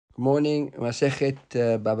Morning, Masechet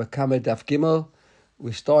Bava Kamma Daf Gimel.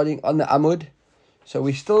 We're starting on the Amud. So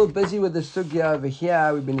we're still busy with the sugya over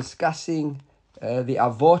here. We've been discussing the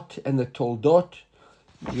Avot and the Toldot.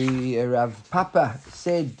 Rav Papa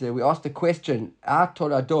said, we asked the question, our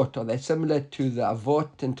Toladot, are they similar to the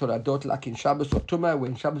Avot and Toladot like in Shabbos or Tumah?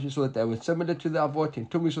 When Shabbos we saw that they were similar to the Avot, in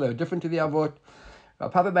Tumah we saw they were different to the Avot.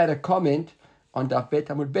 Rav Papa made a comment on Daf Bet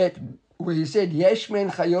Amud Bet, where he said, Yesh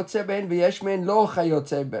men chayotze behen, v'yesh men lo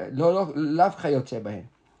chayotze behen, lav chayotze behen.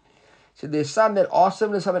 So there's some that are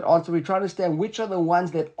similar, some that aren't. So we try to understand which are the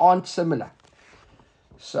ones that aren't similar.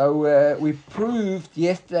 So we proved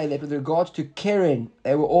yesterday that with regards to Keren,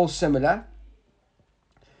 they were all similar.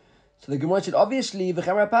 So the Gemara said, obviously,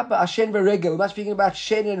 v'chamar papa, ashen v'regel. We must be speaking about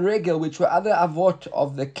shen and regel, which were other avot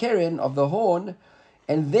of the Keren, of the horn,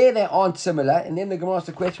 and there they aren't similar. And then the Gemara asked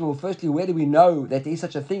the question, well, firstly, where do we know that there is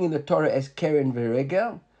such a thing in the Torah as Keren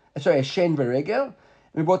v'regel? As Shen v'regel.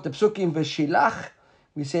 We brought the psukim v'shilach.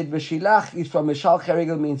 We said v'shilach is from Meshal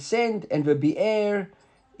regel, means send, and v'bi'er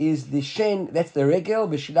is the Shen, that's the regel.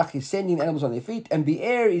 V'shilach is sending animals on their feet, and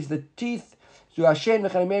bi'er is the teeth. So Hashem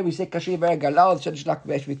v'chalamer, we say kashir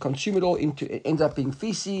v'galal, we consume it all into, it ends up being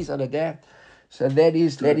feces under there. So that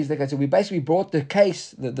is the case. So we basically brought the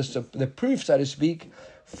case, the proof, so to speak,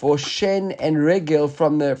 for Shen and Regel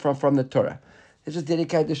from the Torah. Let's just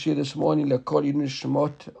dedicate the shir this morning. L'kol yidin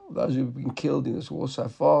shemot, those who've been killed in this war so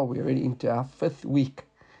far. We're already into our 5th week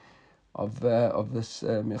of this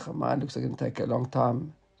milchama. Looks like it's going to take a long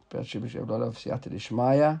time. A lot of siyata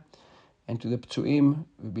d'shmaya. And to the ptuim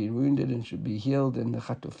who've been wounded and should be healed, and the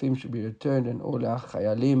chatufim should be returned, and all our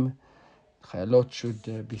chayalim, Chayalot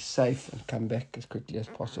should be safe and come back as quickly as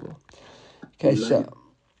possible. Okay, so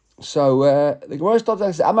the Gemara starts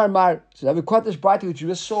and says, Amar Mar. So now we quote this brighter which we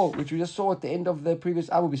just saw at the end of the previous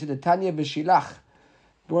Amar. We said the Tanya v'shilach.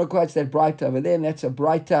 The Gemara quotes that brighter over there, and that's a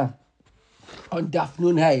brighter on Daf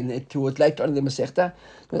Nun Hey, towards later on in the Masechta.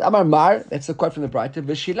 Amar Mar, that's the quote from the brighter.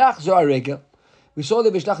 V'shilach zo regel. We saw the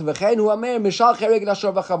v'shlach v'chein hu amer mishalche regel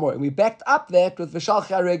ashor v'chamor, and we backed up that with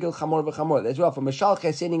v'shalche regel chamor v'chamor as well, for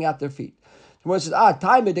mishalche sending out their feet. The says,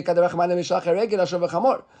 time if it hadn't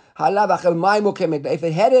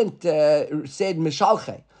said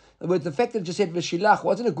mishalche, with the fact that it just said v'shilach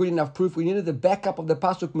wasn't a good enough proof. We needed the backup of the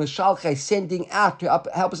pasuk mishalche sending out to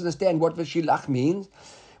help us understand what v'shilach means.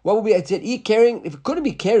 What would we have said? Caring, if it couldn't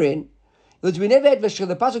be caring, because we never had v'shilach.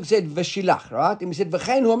 The pasuk said v'shilach, right? And we said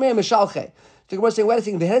v'chein hu amer mishalche. So the Gemara saying, wait a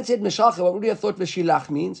second, if it hadn't said mishalche, what would we have thought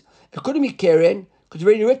v'shilach means? It couldn't be caring. Because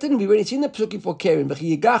we've already written, we've already seen the psukim for Keren,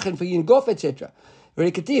 v'chiyigach and for yingof, etc.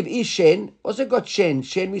 Already kativ, is Shen, also got Shen.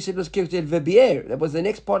 Shen we said was kirted v'bi'er. That was the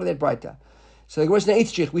next part of that brighter. So the Gemara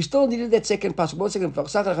says, we still needed that second pasuk. One second,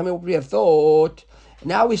 what we have thought.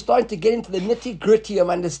 Now we're starting to get into the nitty gritty of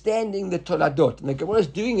understanding the Toladot. And the Gemara is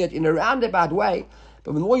doing it in a roundabout way.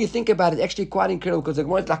 But the more you think about it, it's actually quite incredible, because the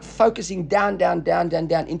Gemara is like focusing down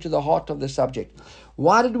into the heart of the subject.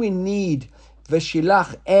 Why did we need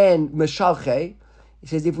v'shilach and meshalche? He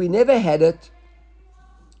says, if we never had it,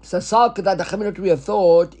 so we have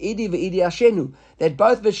thought, Idi v'idi Ashenu, that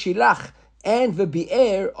both v'shilach and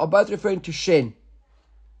v'bi'er are both referring to Shen.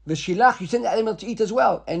 V'shilach, you send the animal to eat as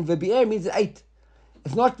well, and v'bi'er means it ate.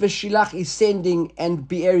 It's not v'shilach is sending and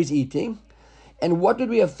bi'er is eating. And what did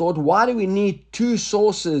we have thought? Why do we need two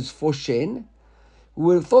sources for Shen? We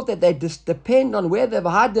would have thought that they just depend on whether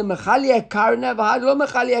v'had mechalia karna, v'had lo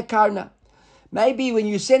mechalia karna. Maybe when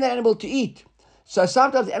you send an animal to eat, so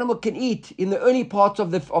sometimes the animal can eat in the early parts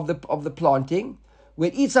of the planting, where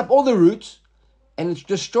it eats up all the roots, and it's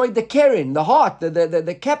destroyed the keren, the heart,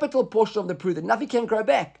 the capital portion of the fruit, that nothing can grow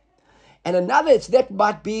back. And another, that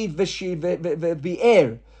might be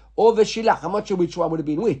v'bi'er or v'shilach. I'm not sure which one would have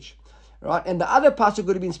been which, right? And the other pasuk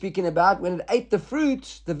would have been speaking about when it ate the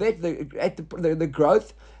fruits, ate the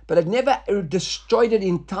growth, but it never destroyed it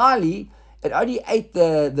entirely. It only ate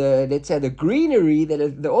the let's say the greenery,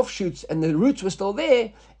 the offshoots, and the roots were still there,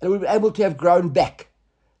 and it would be able to have grown back.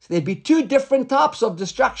 So there'd be two different types of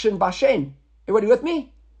destruction by Shen. Everybody with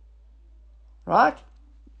me? Right?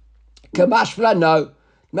 Kamashvla, no.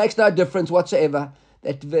 Makes no difference whatsoever.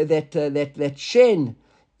 That Shen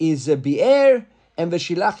is bi'er and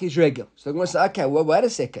v'shilach is regel. So I'm going to say, okay, well, wait a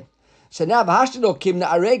second. So now, now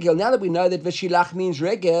that we know that v'shilach means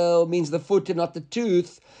regel, means the foot and not the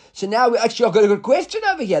tooth, so now we actually have got a good question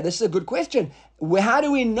over here. This is a good question. How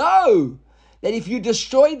do we know that if you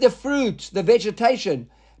destroyed the fruit, the vegetation,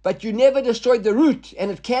 but you never destroyed the root,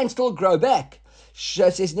 and it can still grow back? So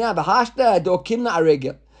it says now, how do we know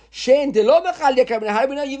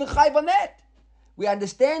you even chayv on that? We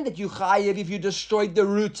understand that you chayiv if you destroyed the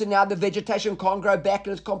roots and now the vegetation can't grow back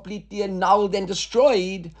and it's completely annulled and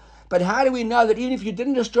destroyed. But how do we know that even if you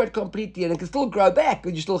didn't destroy it completely and it can still grow back,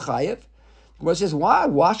 but you still chayiv? Gemara says, why?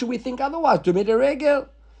 Why should we think otherwise? Tumid a regel.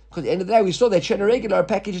 Because at the end of the day, we saw that shen a regel are a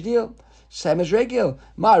package deal. Same as regel.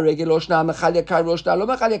 Ma regel lo shna mechal yakar, lo shna lo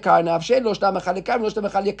mechal yakar na. Avshen lo shna mechal yakar, lo shna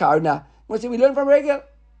mechal yakar na. We learn from regel.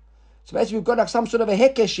 So basically, we've got like some sort of a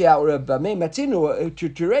hekesh here or a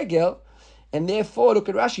matzinu to regel, and therefore look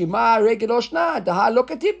at Rashi. Ma regel lo shna daha lo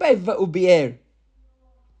katib ubier.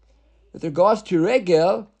 With regards to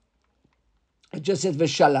regel, it just says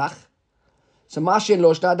v'shalach. So ma shen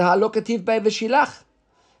lo shna daha lo katib v'shilach.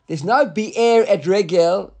 There's no bi'er at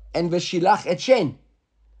regel and v'shilach at shen.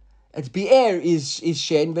 It's bi'er is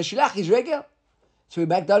shen, v'shilach is regel. So we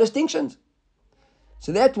make those distinctions.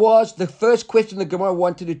 So that was the first question the Gemara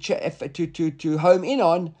wanted to home in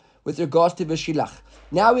on with regards to v'shilach.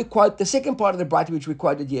 Now we quote the second part of the Braita which we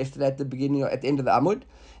quoted yesterday at the beginning, at the end of the Amud.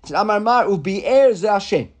 It's Amar Mar u'bi'er zeh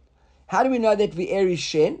shen. How do we know that bi'er is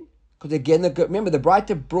shen? Because again, remember the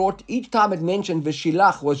Braita brought, each time it mentioned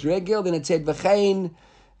v'shilach was regel, then it said v'chein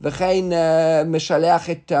meshaleach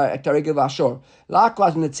et regel v'ashor.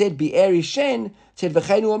 Likewise, when it said bi'er is shen, it said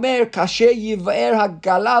v'chein u'omer kasher yivaer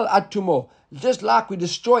hagalal ad tumo. Just like we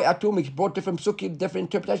destroy atum, we brought different psukim, different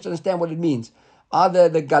interpretations to understand what it means. Either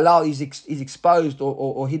the galal is exposed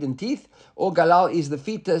or hidden teeth, or galal is the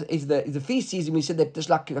fetus, is the feces, and we said that just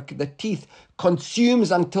like the teeth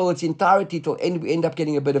consumes until its entirety, till we end up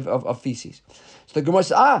getting a bit of feces. So the Gemara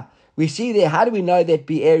says, we see there, how do we know that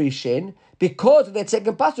bi'er is shen? Because of that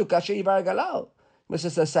second pasuk, kasher yivar galal. This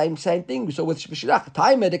is the same thing we saw with Shilach.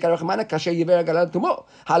 Taime de karachmana kasher yivar galal tumo.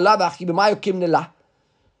 Halav achi b'mayokim nelah.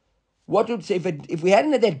 What would say if we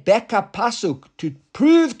hadn't had that backup pasuk to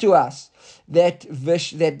prove to us that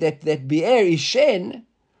bi'er is shen?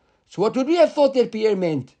 So what would we have thought that bi'er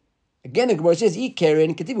meant? Again, the Gemara says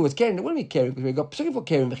keren kativi was keren. What do we keren? Because we got pasukim for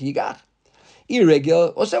keren v'chiyigach. Regel.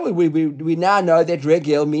 Also, we now know that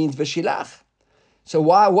regel means v'shilach. So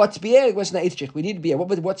why? What's bi'er? What's na'itchich? We need bi'er.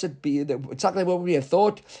 What's it bi'er? It's like what would we have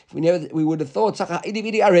thought if we would have thought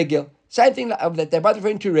regel. Same thing that they're both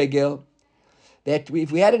referring to regel. That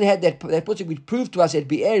if we hadn't had that pasuk which proved to us that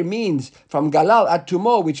bi'er means from galal ad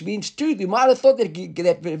tumo, which means truth, we might have thought that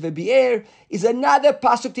the bi'er is another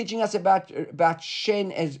pasuk teaching us about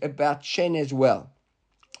shen as well,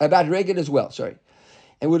 about regel as well. Sorry,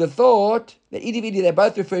 and would have thought that they're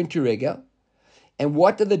both referring to regel. And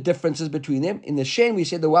what are the differences between them? In the shen, we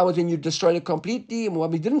said the one was when you destroyed it completely, and one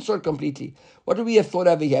we didn't destroy it completely. What do we have thought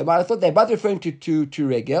over here? We might have thought they're both referring to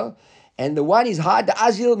regel, and the one is had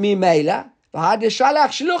azil mimela.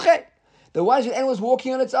 The one who was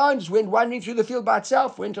walking on its own, just went wandering through the field by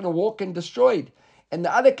itself, went on a walk and destroyed. And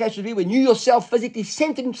the other case would be when you yourself physically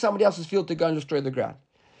sent it into somebody else's field to go and destroy the ground.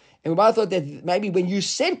 And we might have thought that maybe when you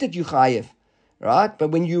sent it, you chayiv, right? But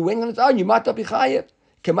when you went on its own, you might not be chayiv.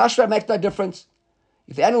 Kamashra makes no difference.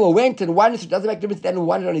 If the animal went and wandered, it doesn't make a difference if the animal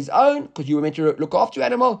wandered on his own, because you were meant to look after your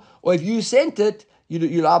animal, or if you sent it,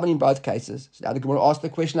 you're liable in both cases. So now the Gemara asked the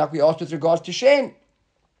question like we asked with regards to shen.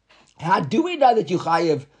 How do we know that you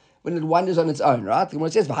chayiv when it wanders on its own, right? When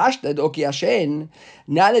it says v'hashtad oki ashen,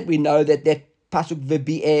 now that we know that pasuk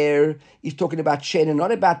v'bi'er is talking about shen and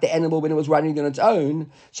not about the animal when it was running on its own.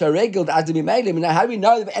 So regel azim imelim. Now, how do we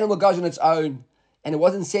know that the animal goes on its own and it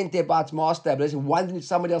wasn't sent there by its master, but it's wandering into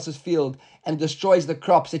somebody else's field and destroys the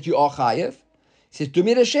crops that you are chayiv? He says to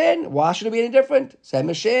me the shen. Why should it be any different? Same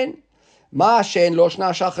as shen. Ma shen lo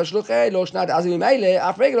shna shal chashluche lo shna azli mimele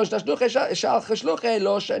af regel lo shna shluche shal chashluche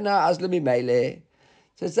lo shna azli mimele.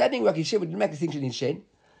 So it's that thing like you said, we didn't make a distinction in shen.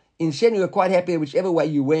 In shen, we were quite happy whichever way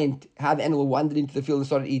you went, how the animal wandered into the field and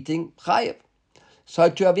started eating, chayiv. So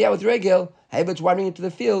to Aviyah with regel, however it's wandering into the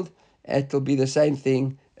field, it'll be the same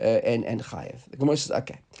thing and chayiv. The Gemara says,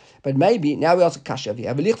 okay. But maybe, now we also kasha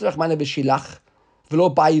Aviyah. V'licht rachmana b'shilach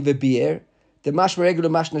v'lo bayi v'bier, the mash regel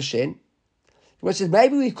mash nashen. It says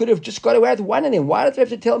maybe we could have just got away with one of them. Why did they have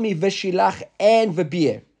to tell me v'shilach and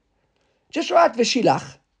v'bier? Just write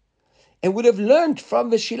v'shilach, and would have learned from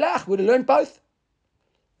v'shilach. Would have learned both,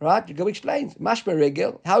 right? Go explains mashma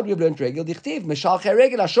regel. How would we have learned regel? Dichtiv meshalchei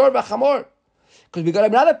regel ashor v'chamor. Because we got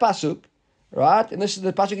another pasuk, right? And this is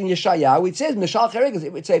the pasuk in Yeshayahu. It says meshalchei regel.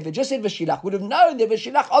 It would say if it just said v'shilach, would have known that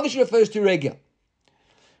v'shilach obviously refers to regel,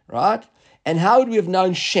 right? And how would we have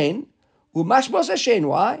known shen? Umashmos shen.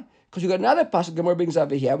 Why? Because we got another pasuk Gemara brings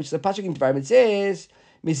over here, which is the pasuk in Devarim. It says,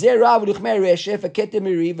 "Mizera v'luchmei reshe v'ketem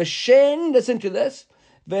miri v'shen." Listen to this.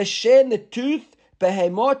 V'shen, the tooth,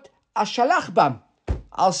 behemot ashalach bam.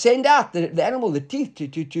 I'll send out the animal, the teeth,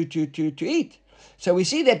 to eat. So we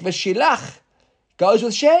see that v'shilach goes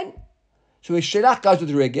with shen. So Shilach goes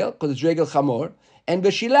with regel, because it's regel chamor. And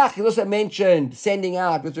Veshilach is also mentioned sending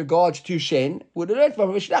out with regards to Shen. We would have learned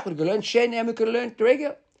from Veshilach, we could learn Shen and we could learn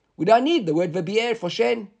regel. We don't need the word Vabier for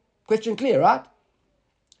Shen. Question clear, right?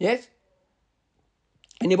 Yes?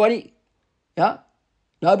 Anybody? Yeah?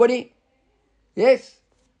 Nobody? Yes?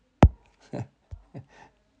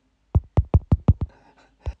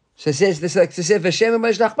 So it says this, like it says Vashem and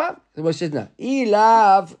Mashdachbam. The Moshe says no.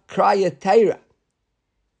 Ilav kraya.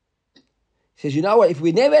 He says, you know what? If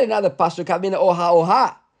we never had another pasuk, come in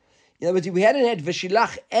oha. In other words, if we hadn't had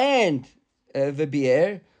Veshilach and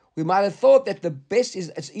Vabier, we might have thought that the best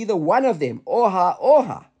is it's either one of them.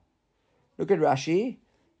 Oha. Look at Rashi.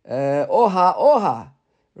 Oha.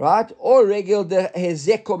 Right? Or regel de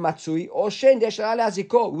hezeko matsui, or shen de shalala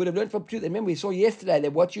ziko. We would have learned from two. Remember, we saw yesterday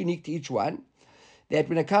that what's unique to each one. That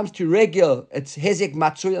when it comes to regel, it's hezek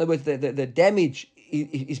matsui. In other words, the damage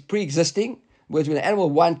is pre-existing. Whereas when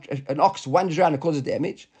an ox wanders around, it causes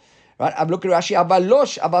damage. Right? I'm looking at Rashi.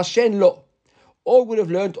 Avalosh, aval shen lo. Or would have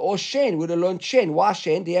learned, or shen, would have learned shen. Why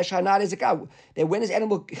shen? The yesh hana ezekah. That when is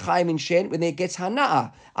animal chaim in shen? When it gets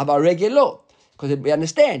hana. Aval regel lo. Because we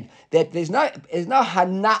understand that there's no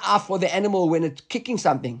hana'ah for the animal when it's kicking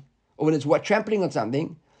something or when it's trampling on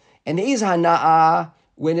something, and there is hana'ah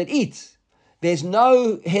when it eats. There's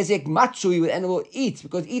no hezek matsui when the animal eats,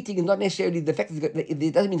 because eating is not necessarily the fact that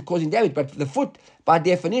it doesn't mean causing damage, but the foot, by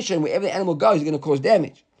definition, wherever the animal goes, is going to cause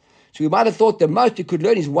damage. So we might have thought the most we could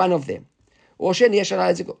learn is one of them. Or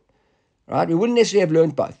right? We wouldn't necessarily have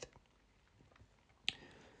learned both.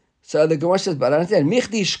 So the Gemara says, but I understand.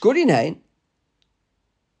 Michdi shkurin hein.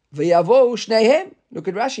 V'yavo shneihem. Look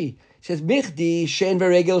at Rashi. It says, Michdi, Shen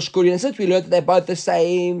v'regel shkurin. And since we learned that they're both the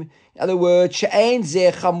same, in other words, she'ein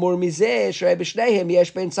zeh chamur mizeh, she'rei b'shneihem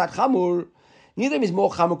yesh ben tzad chamur. Neither of them is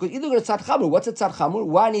more chamur, because either got a tzad chamur. What's a tzad chamur?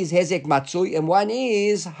 One is hezek matzui, and one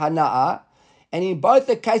is hana'ah. And in both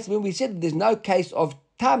the cases, when we said there's no case of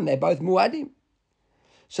tam, they're both muadim.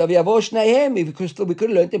 So v'yavo shneihem, we could have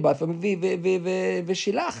learned them both from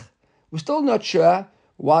v'shilach. We're still not sure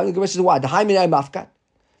why. The Gemara says, why? The haminay mafkat.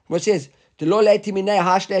 What says, the law leiti minay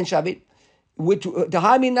hashla and shavit.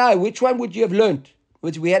 Which one would you have learned?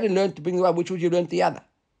 Which we hadn't learned to bring the one, which would you have learned the other?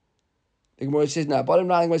 The Gemara says, no, bottom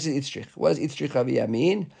line, the Gemara says, itzrich. What does itzrich aviyah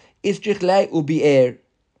mean? Itzrich lei ubi'er.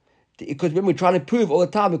 Because when we're trying to prove all the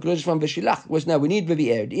time, we could learn from Veshilach. Was no, we need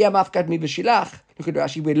Be'er. Iya mafkat mi Veshilach. Look at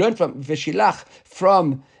Rashi. We learned from Veshilach,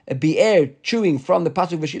 from Be'er, chewing from the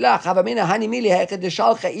pasuk Veshilach. Havamina hani mili ha'echad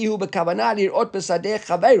deshalcha ihu bekavana lirot besadeh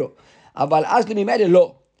chaveiro. Aval az lemimele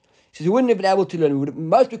lo. He says we wouldn't have been able to learn.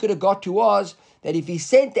 Most we could have got to was that if he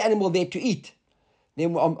sent the animal there to eat,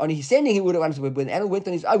 then on his sending he would have understood. When the animal went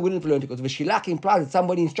on his own, we wouldn't have learned it, because Veshilach implies that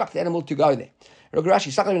somebody instructed the animal to go there. Look at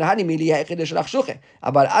Rashi.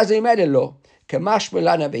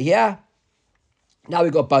 Now we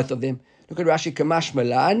got both of them. Look at Rashi. Kamash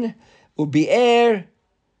melan ubi'er,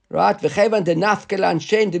 right? V'chevan de nafkelan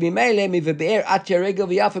shen de mimele mi v'be'er atya regel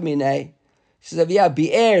v'yafa minei. Says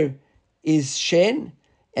bi'er is shen,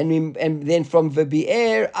 and then from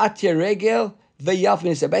v'be'er atya regel v'yafa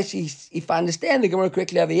minei. So basically, if I understand the Gemara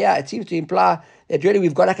correctly over here, it seems to imply that really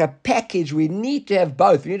we've got like a package. We need to have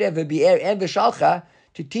both. We need to have a bi'er and v'shalcha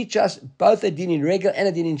to teach us both a din in regel and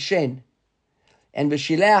a din in shen. And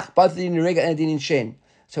v'shilach, both a din in regel and a din in shen.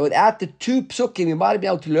 So without the two psukim, we might have been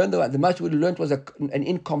able to learn the most we would have learned was an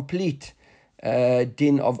incomplete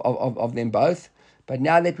din of them both. But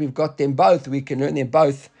now that we've got them both, we can learn them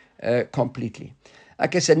both completely.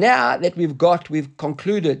 Okay, so now that we've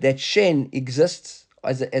concluded that shen exists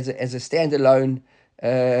as a standalone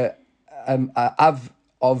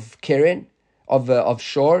of Keren, of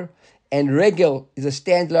Shor, and Regel is a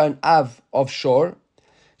standalone of Shor.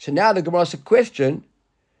 So now the Gemara asks a question,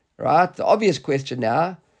 right? The obvious question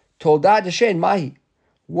now, Tolda de Shen Mahi.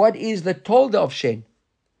 What is the Tolda of Shen?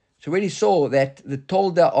 So we already saw that the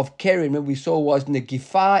Tolda of Keren, remember we saw was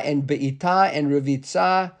Negifa and Be'ita and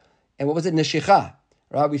Revitza, and what was it? Neshicha.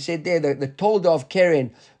 Right? We said there the Tolda of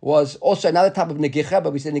Keren was also another type of Negicha,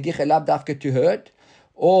 but we said Negicha lav dafka to hurt.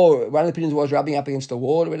 Or one of the opinions was rubbing up against the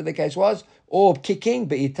wall, or whatever the case was, or kicking,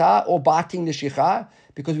 be'ita, or biting the shikha,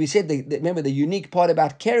 because we said, remember, the unique part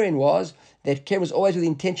about Keren was that Keren was always with the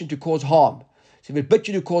intention to cause harm. So if it bit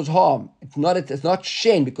you to cause harm, it's not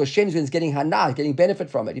shen, because shen is when it's getting hana, it's getting benefit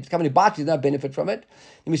from it. If it's coming to bite you, there's no benefit from it.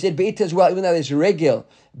 And we said be'ita as well, even though there's regel,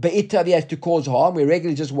 be'ita has to cause harm, where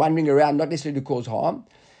regel is just wandering around, not necessarily to cause harm.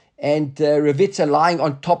 And revitza lying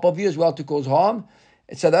on top of you as well to cause harm.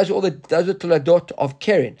 So those are toladot of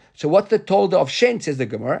Keren. So what's the tolda of Shen, says the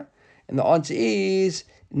Gemara? And the answer is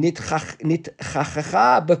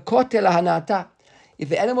nitchachacha bekotel hanata. if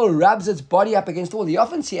the animal rubs its body up against the wall, you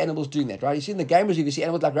often see animals doing that, right? You see in the game reserve, you see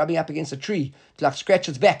animals like rubbing up against a tree to like scratch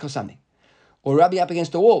its back or something, or rubbing up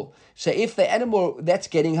against a wall. So if the animal, that's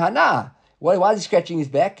getting hana. Why is he scratching his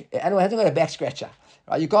back? The animal hasn't got a back scratcher.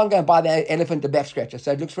 Right? You can't go and buy the elephant a back scratcher.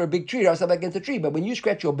 So it looks for a big tree, rubs up against a tree. But when you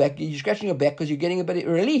scratch your back, you're scratching your back because you're getting a bit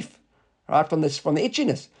of relief, right, from the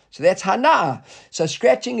itchiness. So that's hana. So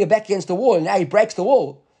scratching your back against the wall, and now he breaks the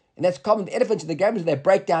wall. And that's common. The elephants in the game, they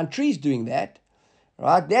break down trees doing that.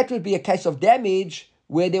 Right? That would be a case of damage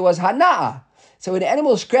where there was hana. So when an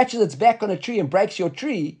animal scratches its back on a tree and breaks your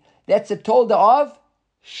tree, that's a tolda of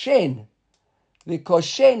shen. Because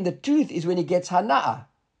shen, the tooth, is when he gets hana.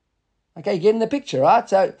 Okay, you get in the picture, right?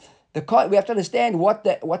 So we have to understand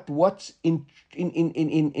what's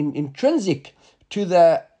intrinsic to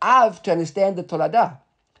the av to understand the tolada.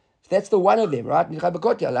 That's the one of them, right?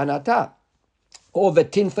 Or the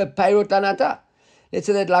tinfa peirut lanata. Let's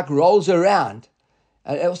say that like rolls around.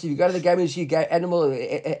 And also, if you go to the game, you see animal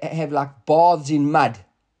have like baths in mud,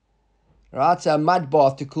 right? So a mud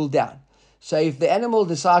bath to cool down. So if the animal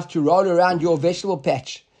decides to roll around your vegetable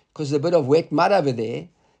patch because there's a bit of wet mud over there,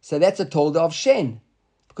 so that's a tolda of shen,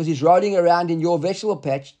 because he's rolling around in your vegetable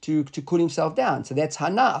patch to cool himself down. So that's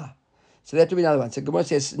hana. So that would be another one. So Gemara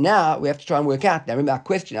says, now we have to try and work out. Now remember,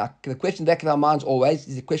 the question back of our minds always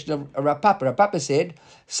is the question of Rav Papa. Rav Papa said,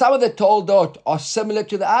 some of the toldot are similar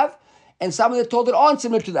to the av, and some of the toldot aren't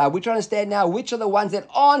similar to the av. We try to understand now which are the ones that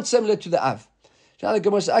aren't similar to the av. So now the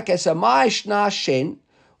Gemara says, okay, so my shna shen,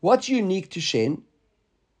 what's unique to shen,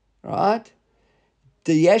 right?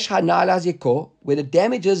 The yesh hana laziko, where the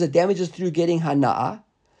damages through getting hana,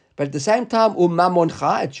 but at the same time,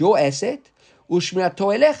 umamoncha, it's your asset,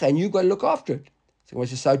 ushminato elecha, and you got to look after it. So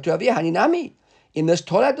what's so to avia haninami? In this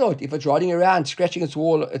toladot, if it's riding around, scratching its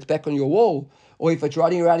back on your wall, or if it's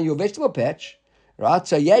riding around in your vegetable patch, right?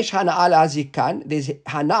 So yesh hana ala azikan, there's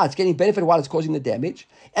hana, it's getting benefit while it's causing the damage,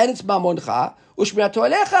 and it's mamoncha, ushminato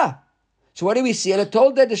elecha. So what do we see?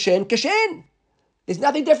 Told that the shen kashen. There's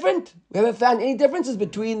nothing different. We haven't found any differences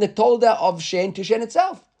between the tolda of shen to shen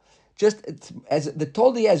itself. Just as the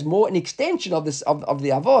tolda has more an extension of this of the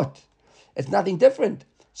avot. It's nothing different.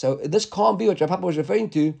 So this can't be what Rav Papa was referring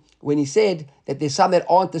to when he said that there's some that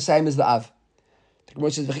aren't the same as the av. The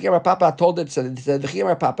Gemara says, "V'chiyam Rav Papa, I told it." So v'chiyam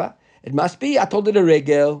Rav Papa, it must be. I told it a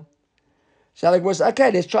regel. So the Gemara says,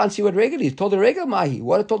 okay, let's try and see what regel is. Told the regel mahi.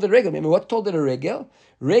 What told the regel? Remember what told it a regel?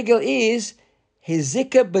 Regel is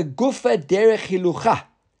hezika begufa derech hilucha,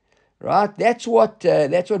 right? That's what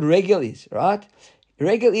regel is, right?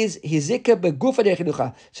 Regel is hezika begufa derech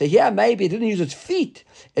hilucha. So here maybe it didn't use its feet;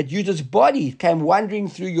 it used its body. It came wandering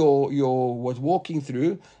through was walking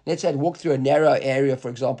through. Let's say it walked through a narrow area, for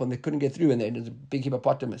example, and they couldn't get through, and there's a big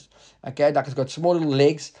hippopotamus. Okay, like it's got small little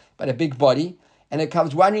legs but a big body, and it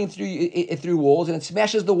comes wandering through walls, and it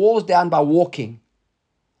smashes the walls down by walking.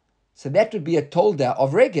 So that would be a tolda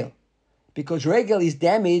of regel, because regel is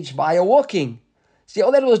damaged by a walking. See,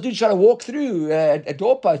 all that was doing, trying to walk through a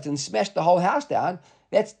doorpost and smash the whole house down.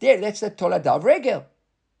 That's the tolda of regel.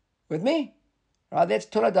 With me? Right? That's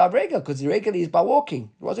tolda of regel, because the regel is by walking.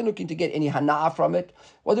 It wasn't looking to get any hana from it. It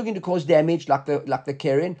wasn't looking to cause damage like the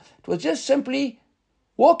Karen. It was just simply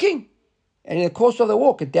walking. And in the course of the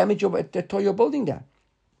walk, it tore your building down.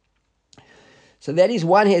 So that is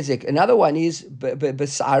one hezek. Another one is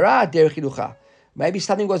besara derech hilucha. Maybe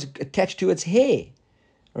something was attached to its hair.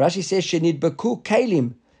 Rashi says shenid beku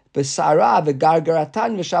kalim besara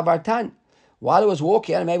v'gargaratan v'shavartan. While it was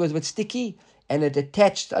walking, maybe it was a bit sticky, and it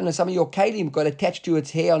attached. I don't know, some of your kalim got attached to its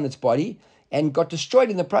hair on its body and got destroyed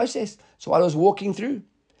in the process. So while it was walking through,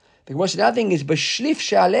 because another thing is b'shlif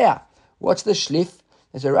shaleh. What's the shlif?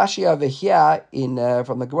 There's a Rashi over here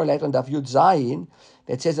from the Gemara later on Daf Yud Zayin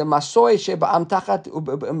that says a masoy sheba'am tachat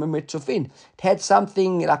mitzufin. It had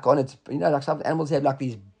something like on it, like some animals have like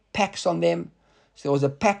these packs on them. So there was a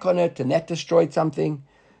pack on it, and that destroyed something.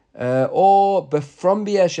 Or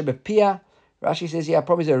befrombia shebepia. Rashi says, yeah,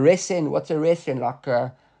 probably is a resen. What's a resen? Like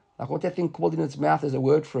what that thing called in its mouth? There's a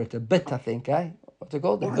word for it. A bit, I think. What's it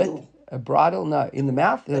called? A bit. A bridle? No, in the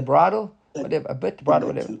mouth. A bridle. Whatever. A bit. Bridle.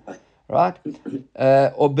 Whatever. Right?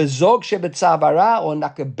 Or bezog shebetzavara, or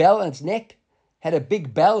like a bell on its neck. Had a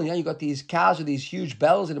big bell. You got these cows with these huge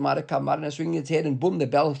bells, and it might have come out and swinging its head, and boom, the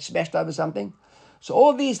bell smashed over something. So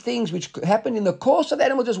all these things which happened in the course of the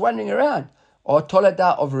animal just wandering around are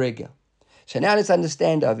tolada of regel. So now let's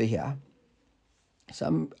understand over here.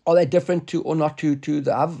 Are they different to or not to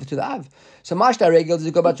the av? So mashta regel does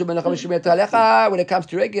it go back to when it comes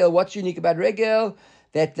to regel? What's unique about regel?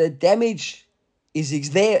 That the damage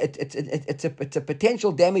is there. It's a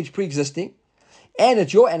potential damage pre-existing, and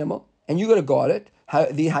it's your animal, and you got to guard it.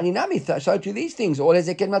 The haninami, so to these things, all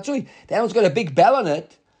ezek and matsui. The animal's got a big bell on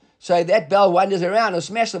it, so that bell wanders around or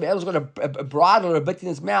smashes it. The animal's got a bridle or a bit in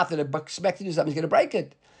its mouth and it smacks into something, it's going to break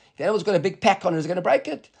it. If the animal's got a big pack on it, it's going to break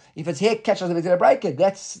it. If its hair catches something, it's going to break it.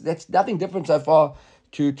 That's nothing different so far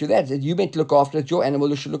to that. You meant to look after it, your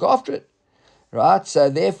animal should look after it. Right? So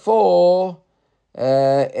therefore,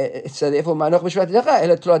 Manoch Mishvat Decha,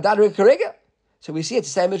 Ela Toladad Rekarega. So we see it's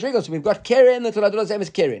the same as regel. So we've got Keren, the Toladad the same as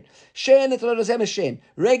Keren. Shen, the Toladad the same as Shen.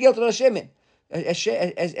 Regel, Toladad Shemen. As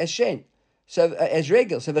Shen. So as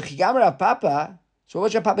regel. So the Chigamra Papa, so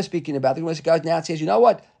what's your Papa speaking about? The Gemara goes now and says, you know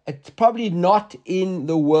what? It's probably not in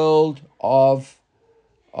the world of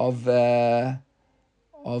what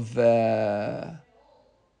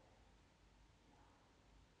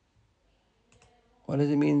does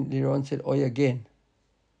it mean? Liron said oy again.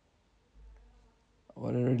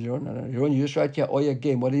 What did Liron? No, Liron, you just write here oy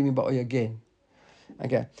again. What do you mean by oy again?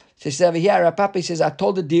 Okay. So it says over here, our Papa says, I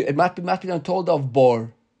told the deer, it must be told of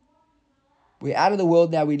Bor. We're out of the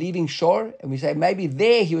world now, we're leaving shore, and we say maybe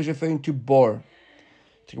there he was referring to Bor.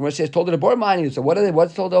 So Gemara says, told of the Bor mining. So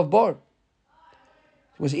what's told of Bor? It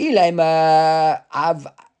was Ilaim Av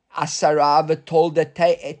Asarav told the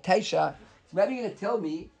Teisha. So maybe you're going to tell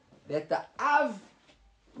me that the Av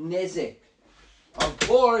Nezek of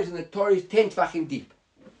Bor is in the Torah is 10 tvachim deep.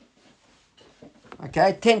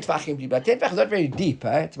 Okay, 10 tvachim deep. But 10 tvachim is not very deep.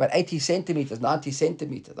 It's about 80 centimeters, 90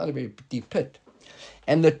 centimeters. Not a very deep pit.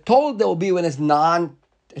 And the told there will be when it's 9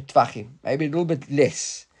 tvachim, maybe a little bit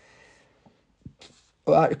less.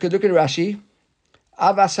 You could look at Rashi.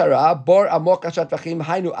 Av asara, bor amok ashat tvachim,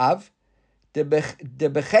 hainu av, de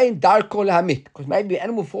bechein darko lehamit. Because maybe the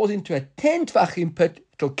animal falls into a 10 tvachim pit,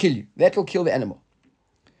 it'll kill you. That will kill the animal.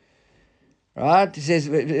 Right? It says,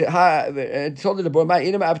 told the bor, my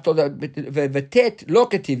inam av told v'tet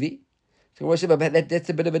lokativi. So that's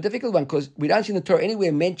a bit of a difficult one, because we don't see in the Torah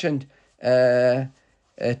anywhere mentioned tet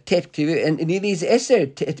ktivi, and neither is eser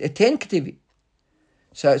 10 ktivi.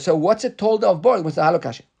 So what's it told of Bor? What's the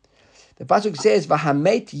halakasha? The pasuk says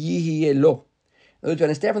v'hamet yihi lo. In order to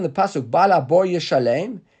understand from the pasuk, bala bor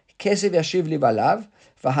yeshalem kesev yashiv livalav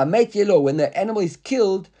v'hamet yelo. When the animal is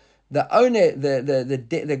killed, the owner,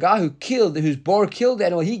 the guy whose Bor killed the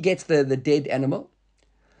animal, he gets the dead animal,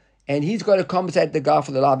 and he's got to compensate the guy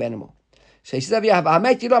for the live animal. So he says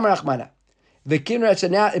v'hamet yelo marachmana. So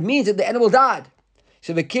now it means that the animal died.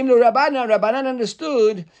 So the Kimlu Rabbanan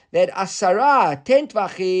understood that Asara, 10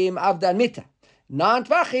 tvachim, avdan mita. 9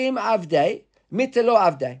 tvachim, avdei, mita lo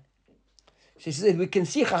avdei. So he said, we can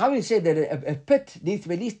see, Chachamim said that a pit needs to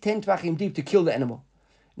be at least 10 tvachim deep to kill the animal.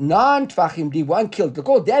 9 tvachim deep won't kill. They'll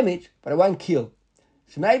call damage, but it won't kill.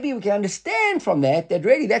 So maybe we can understand from that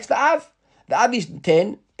really that's the av. The av is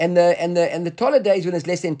 10, and the taller days when it's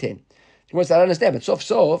less than 10. So I don't understand, but sof,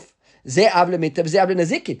 ze av le mita, ze av le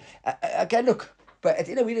nazikin. Okay, look. But at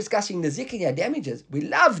the end, we're discussing the zikin damages. We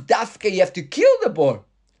love dafka. You have to kill the bor,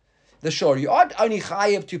 the shore. You aren't only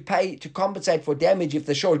chayav to pay to compensate for damage if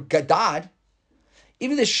the shore died.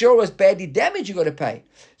 Even if the shore was badly damaged, you got to pay.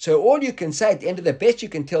 So all you can say at the end of the best you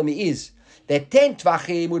can tell me is that 10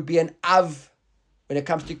 tvachim would be an av when it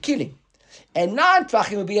comes to killing, and 9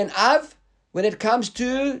 tvachim would be an av when it comes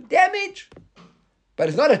to damage. But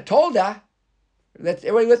it's not a tolda. That's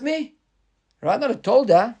everybody with me, right? Not a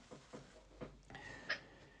tolda.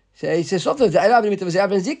 So he says, sometimes the Elav limit of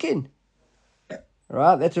Zev and Zikin.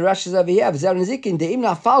 Right? That's the Rashi over here. Zev and Zikin. The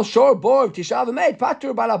Imna fal shor bor tishav made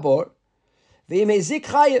patur balabor. The Imezik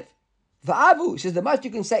chayev. Va'avu. He says the most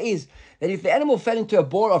you can say is that if the animal fell into a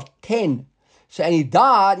bor of 10, so and he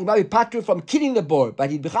died, he might be patur from killing the bor,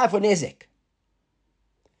 but he'd be chayev for nezek.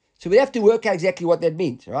 So we have to work out exactly what that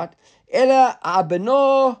means, right? Ela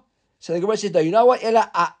abeno. So the Gemara says, no, you know what?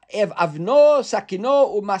 Ela ev avno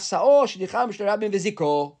sakino umasao shedicham shlerabim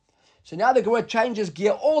v'ziko. So now the Gemara changes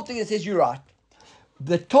gear altogether and says, you're right.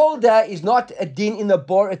 The tolda is not a din in the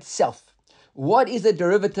bor itself. What is the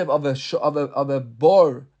derivative of a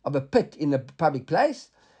bor, of a pit in a public place?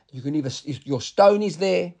 You can either, your stone is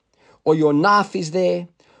there, or your knife is there,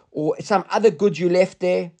 or some other goods you left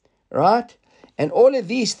there, right? And all of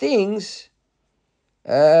these things,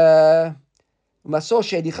 that you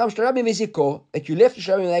left the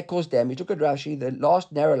shrabim and that caused damage. Look at Rashi, the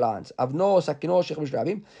last narrow lines. Avno, sakino, shechem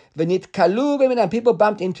shrabim. V'nitkalu b'minam, people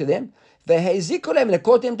bumped into them. V'heziko them, and it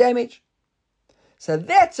caused them damage. So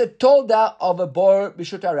that's a tolda of a bor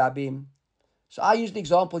b'shut harabim. So I used an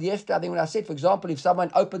example yesterday, I think when I said, for example, if someone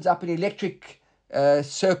opens up an electric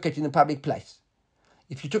circuit in a public place.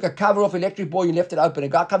 If you took a cover off an electric bor, you left it open, a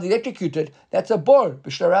guy comes electrocuted, that's a bor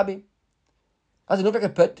b'shut harabim. Doesn't look like a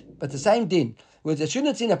pit, but the same din. Whereas as soon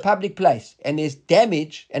as it's in a public place and there's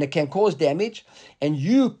damage and it can cause damage, and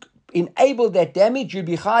you enable that damage, you'd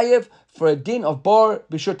be chayev for a din of bor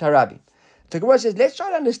b'shut harabim. The Gemara says, let's try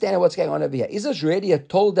to understand what's going on over here. Is this really a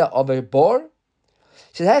tolda of a bor? He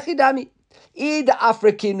says, Hechidami, Ida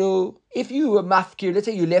Afrikinu, if you were mafkir, let's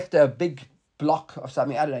say you left a big block of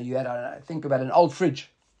something, I don't know, think about an old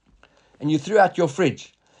fridge, and you threw out your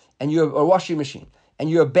fridge, and you have a washing machine, and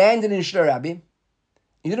you abandoned it in Shlarabim,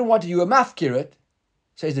 you didn't want it, you were mafkir it,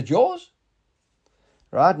 so is it yours?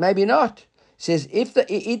 Right, maybe not. Says, if the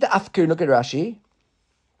Ida Afkir, look at Rashi.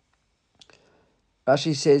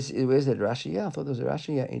 Rashi says, where's that Rashi? Yeah, I thought there was a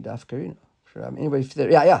Rashi. Yeah, Ida Afkir. Anyway,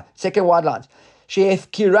 second wide lines.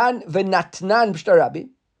 She'efkiran v'natnan b'shtarabim.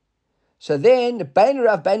 So then, Bein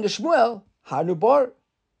Rav, Bein Shmuel, Hanu Bor.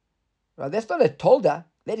 Right, that's not a tolda.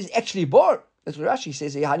 That is actually Bor. That's what Rashi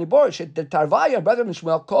says. Hanu Bor. The Tarvaya, brother of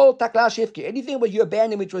Shmuel, called Takla Shefki. Anything but you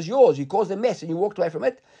abandoned which was yours, you caused a mess and you walked away from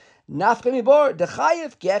it. Nafkami Bor. The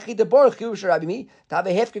Chayev Kiachi the Bor Chiv Sharabimi.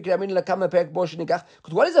 Tave Hefki Kramin Lakama Perk Bor Shinigach.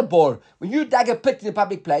 Because what is a Bor? When you dug a pit in a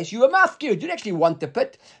public place, you were mafkir. You didn't actually want the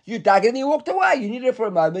pit. You dug it and you walked away. You needed it for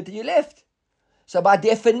a moment and you left. So by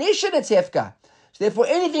definition, it's hefka. So therefore,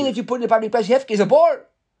 anything that you put in a public place, hefka is a bor.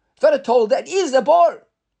 It's not a told, that is a bor.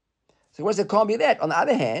 So what does it can't be that? On the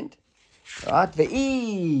other hand, right,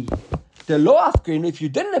 the law afkrin, if you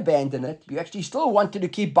didn't abandon it, you actually still wanted to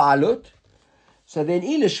keep balut. So then,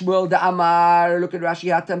 Shmuel the Amar, look at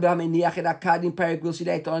Rashi Hatam B'Hameniach et Akadim Perek. We'll see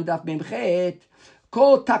later on Daf Memchet.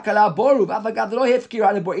 Kol takala boru v'avagad lo hefkir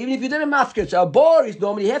on a bor. Even if you didn't mafkir, so a bor is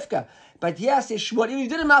normally hefka. But yes, it's Shmuel. Even if you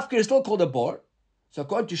didn't mafkir, it's still called a bor. So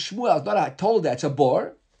according to Shmuel, it's not a told that, it's a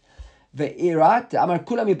bor. Ve'irat, Amar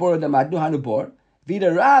kulam ibor damadnu hanu bor.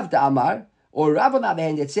 Vida Rav the Amar, or Rav on the other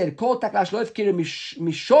hand, it said, Kol taklash lo hefkir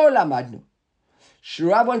mishor lamadnu.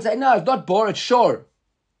 Rav won't say, no, it's not bor, it's shor.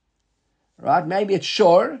 Right? Maybe it's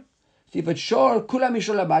shor. See, if it's shor, kulam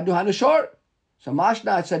mishor lamadnu hanu shor. So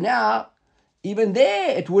mashna, so now, even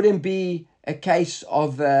there, it wouldn't be a case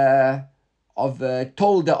of tolda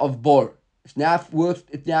of bor. It's now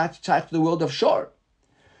tied to the world of shor.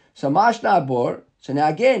 So mashna bor. So now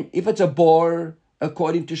again, if it's a bor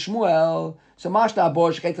according to Shmuel, so mashna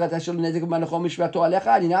bor from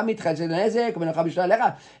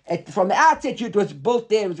the outset it was built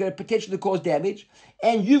there, it was going to potentially cause damage,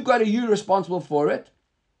 and you're responsible for it,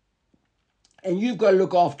 and you've got to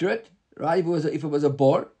look after it, right? If it was a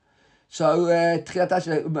bor, so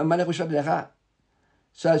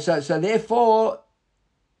therefore,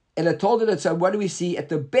 and I told it. So what do we see at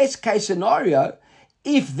the best case scenario?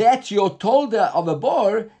 If that's your tolda of a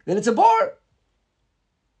bor, then it's a bor.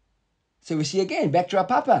 So we see again, back to our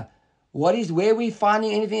papa. Where are we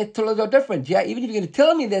finding anything that toldas are different? Yeah, even if you're going to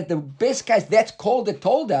tell me that the best case, that's called a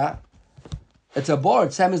tolda, it's a bor,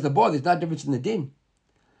 it's same as the bor, there's no difference in the din.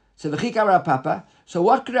 So the chikar our papa. So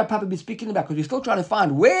what could our papa be speaking about? Because we're still trying to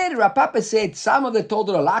find where our papa said some of the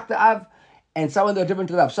tolda are like the av, and some of them are different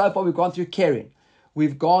to the av. So far we've gone through Keren.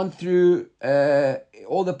 We've gone through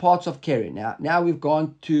all the parts of Keren. Now we've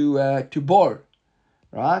gone to Bor,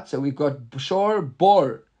 right? So we've got Shor,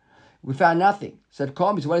 Bor. We found nothing. So it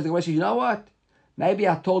comes. What is the question? You know what? Maybe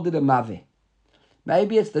I told it a Mave.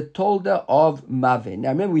 Maybe it's the tolda of Mave. Now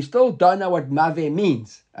remember, we still don't know what Mave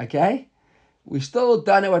means. Okay, we still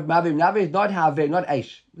don't know what Mave. Mave is not Have, not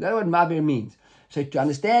Aish. We don't know what Mave means. So to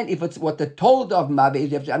understand if it's what the tolda of Mave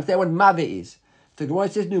is, you have to understand what Mave is. So the Gemara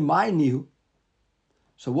says, "No, my new."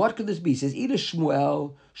 So what could this be? It says either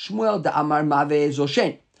Shmuel the Amar Mave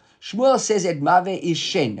Zoshen. Shmuel says that Mave is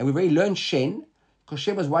Shen. And we've already learned Shen, because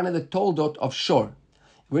Shen was one of the toldot of Shor.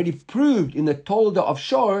 We already proved in the tolda of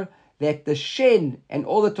Shor that the Shen and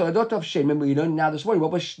all the toldot of Shen, remember we learned now this morning,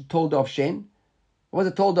 what was tolda of Shen? What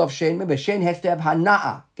was the tolda of Shen? Remember, Shen has to have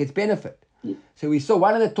Hana'a, gets benefit. So we saw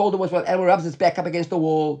one of the tolda was when animal rubs its back up against the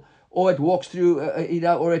wall, or it walks through,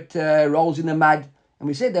 or it rolls in the mud. And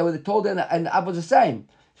we said they were the tolda and the Av was the same.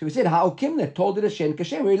 So we said, how Kimna told it a Shen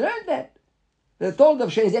Kashem. We learned that. The tolda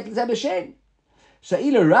of Shen is exactly the same as Shen. So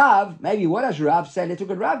Ila Rav, maybe what does Rav say? Let's look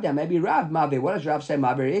at Rav down. Maybe Rav Mave. What does Rav say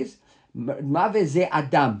Mave is? Mave ze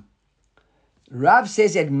Adam. Rav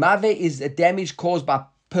says that Mave is a damage caused by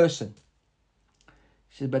person.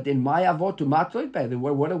 He says, but then my avot to matloid, then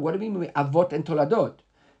what do we mean with avot and toladot?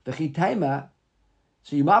 The chitaima.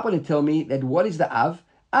 So you might want to tell me that what is the av?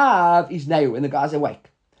 Av is Neu, when the guy's awake.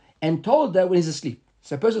 And Tolda when he's asleep.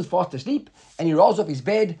 So a person's fast asleep, and he rolls off his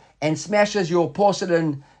bed and smashes your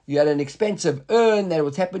porcelain. You had an expensive urn that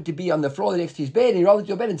was happened to be on the floor next to his bed, and he rolled into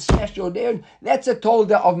your bed and smashed your urn. That's a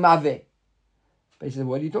Tolda of Mave. But he says,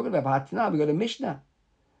 what are you talking about? Now we got a Mishnah.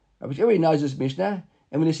 Which everybody knows this Mishnah.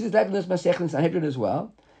 And when you see this later in this Masech in Sanhedrin as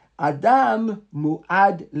well, Adam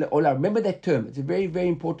mu'ad le'olam. Remember that term. It's a very, very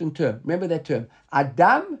important term. Remember that term.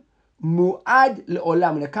 Adam mu'ad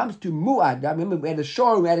le'olam. When it comes to mu'ad, remember we had a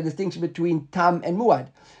shor, we had a distinction between tam and mu'ad.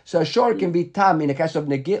 So a shor can be tam in the case of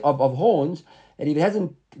horns, and if it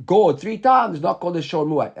hasn't gored 3 times, it's not called a shor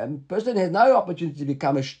mu'ad. A person has no opportunity to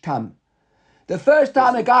become a tam. The first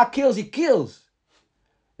time a guy kills, he kills.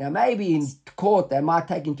 Now, maybe in court, they might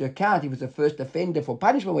take into account if it's a first offender for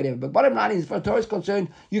punishment or whatever. But bottom line is, as far as Torah is concerned,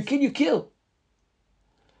 you kill, you kill.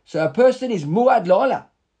 So a person is mu'ad lo'olam.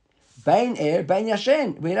 Bain er, bain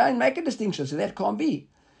yashen. We don't make a distinction, so that can't be.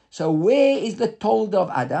 So where is the tolda of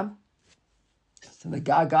Adam? So the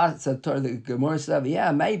the Gemara says over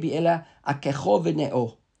here, maybe ela akecho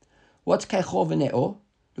v'ne'o. What's kecho v'ne'o?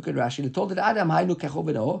 Look at Rashi. The tolda of Adam, hainu kecho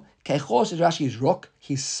v'ne'o. Kecho, says Rashi, is rock,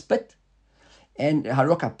 his spit. And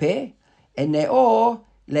harok apeh, and ne'o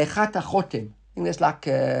lechat achotem. I think that's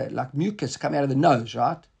like mucus coming out of the nose,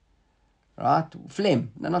 right? Right?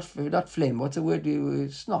 Phlegm. No, not phlegm. What's the word?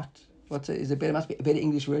 Snot. Must be a better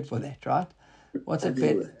English word for that, right? What's a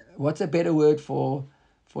better word for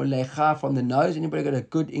lecha from the nose? Anybody got a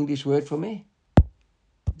good English word for me?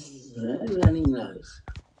 Running nose.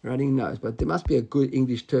 Running nose, but there must be a good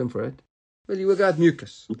English term for it. Well, you will go with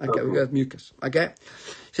mucus. Okay, we'll go with mucus. Okay?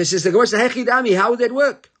 So it says, the Gemara says, how would that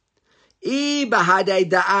work? If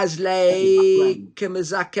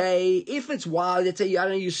it's wild, let's say,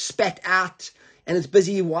 you spat out, and it's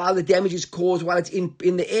busy while the damage is caused, while it's in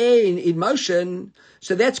the air, in motion,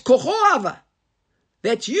 so that's kochoava.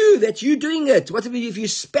 That's you doing it. What if you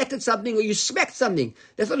spat at something or you smacked something?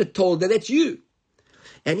 That's not a tolda, that's you.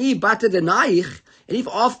 And if after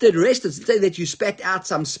it rested, let's say that you spat out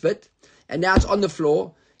some spit, and now it's on the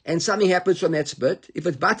floor, and something happens from that spit. If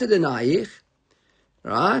it's batter the naich,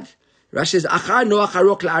 right? Rashi says, Achar noach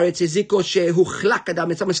harok la'aretz ziko shehu chlak adam,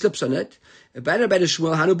 and someone slips on it. Better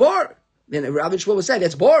Shmuel hanu bor. Then Rabbi Shmuel will say,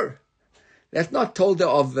 that's bor. That's not tolda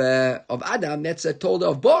of Adam, that's a tolda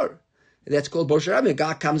of bor. That's called bor sharam. A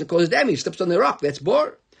guy comes and causes damage, slips on the rock, that's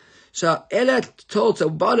bor. So Ella told, so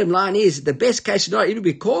bottom line is, the best case scenario, even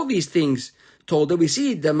we call these things tolda, we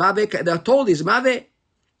see the told is mave.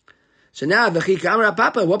 So now, what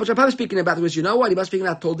was Papa speaking about? Was, you know what? He was speaking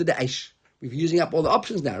about told the Aish. We're using up all the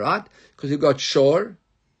options now, right? Because we've got Shor,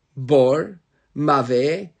 Bor,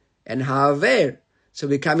 Maveh, and Haver. So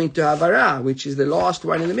we're coming to Havara, which is the last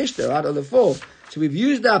one in the Mishnah, right? Of the 4. So we've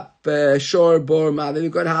used up Shor, Bor, Maveh.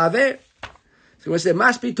 We've got Haver. So we say,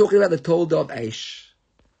 must be talking about the told of Aish.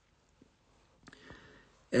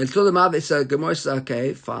 And so the Maveh, so Gemara says,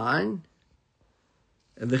 okay, fine.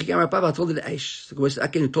 And the Chikam Rapapa told it Aish. So I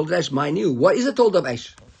told it Aish, my new. What is a told of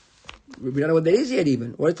Aish? We don't know what that is yet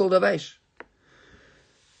even. What is told of Aish?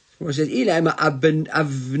 It says, Ilai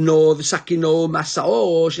avno v'sakino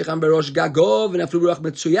masao shecham berosh gago v'naflu ruach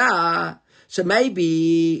metzuya. So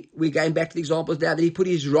maybe we're going back to the examples now that he put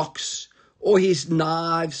his rocks or his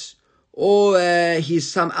knives or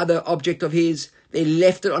his some other object of his. They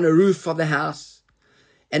left it on a roof of the house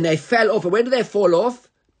and they fell off. And when do they fall off?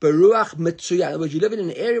 Beruach metzuya. In other words, you live in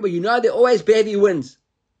an area where you know there are always heavy winds.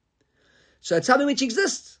 So it's something which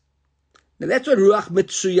exists. Now that's what ruach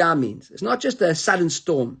metzuya means. It's not just a sudden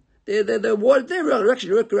storm. The word there,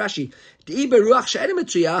 Rashi.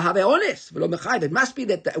 It must be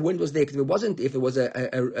that the wind was there, because if it was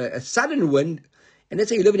a sudden wind, and let's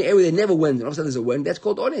say you live in an area where there never wind, and all of a sudden there's a wind, that's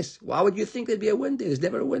called honest. Why would you think there'd be a wind there? There's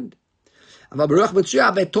never a wind. Right?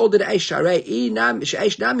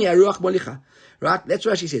 That's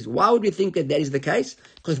what Rashi says. Why would we think that is the case?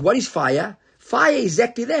 Because what is fire? Fire is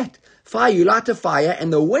exactly that. Fire, you light a fire,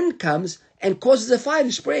 and the wind comes and causes the fire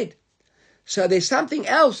to spread. So there's something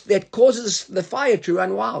else that causes the fire to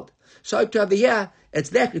run wild. So to over here, it's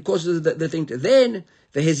that it causes the thing to. Then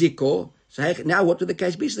the heziko. So now what would the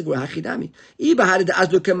case be? So the hachidami.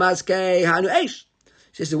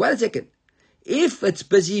 She says, wait a second. If it's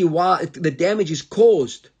busy while the damage is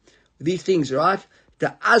caused, these things, right?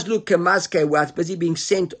 The azlu kemazke, where it's busy being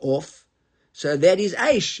sent off. So that is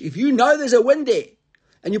aish. If you know there's a wind there,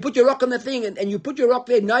 and you put your rock on the thing, and you put your rock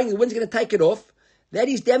there knowing the wind's going to take it off, that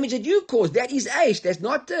is damage that you caused. That is aish. That's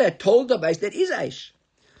not told of aish. That is aish.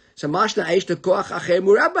 So mashna aish to koach acher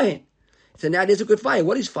murabahin. So now there's a good fire.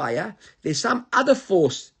 What is fire? There's some other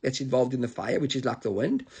force that's involved in the fire, which is like the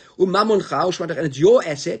wind. And it's your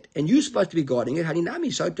asset, and you're supposed to be guarding it.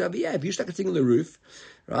 Haninami. So if you stuck a thing on the roof,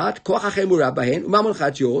 right? Koach acher murabahin. Umamoncha,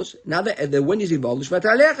 it's yours. Now the wind is involved. So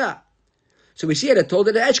we see it. Told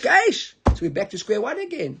of aish aish. So we're back to square one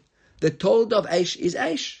again. The told of aish is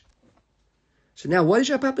aish. So now, what is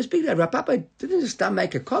Rav Papa speaking about? Rav Papa didn't just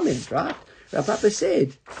make a comment, right? Rav Papa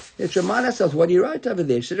said, let's remind ourselves what he wrote over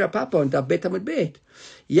there. He said, Rav Papa on Daf Bet Amud Bet.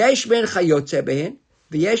 Yesh ben chayotze behen,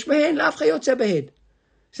 v'yesh behen lav chayotze behen.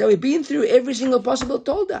 So we've been through every single possible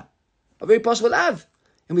tolda, a very possible av.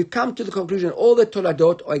 And we've come to the conclusion all the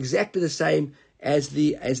toladot are exactly the same as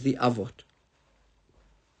the avot.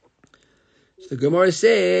 So the Gemara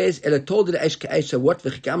says, Ela tolda the esh so what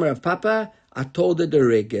v'chikamar Rav Papa, I tolda the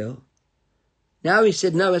regel. Now he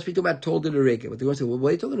said, no, let's be talking about tolda the regel. But the Gemara said, well, what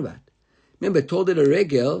are you talking about? Remember, tolda the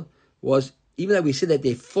regel was, even though we said that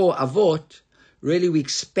there are 4 avot, really we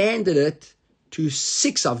expanded it to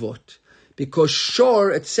 6 avot, because shor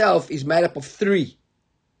itself is made up of 3.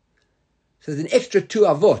 So there's an extra 2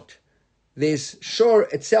 avot. There's shor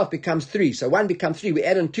itself becomes 3. So 1 becomes 3. We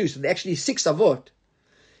add on 2. So there's actually 6 avot.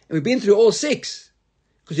 And we've been through all 6.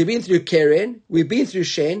 Because we've been through Keren, we've been through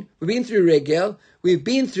Shen, we've been through Regel, we've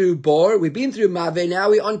been through Bor, we've been through Mave, now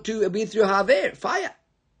we've been through Haver, fire.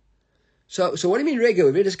 So what do you mean regel?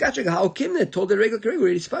 We discussed how Kimna told the regel correct. We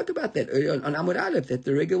already spoke about that on Amud Aleph, that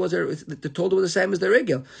the regel was the tolda was the same as the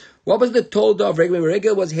regel. What was the tolda of regel?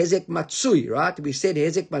 Regel was hezek matsui, right? We said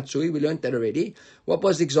hezek matsui. We learned that already. What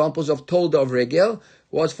was the examples of tolda of regel?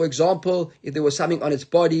 Was, for example, if there was something on its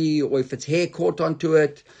body, or if its hair caught onto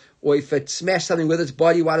it, or if it smashed something with its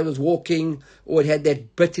body while it was walking, or it had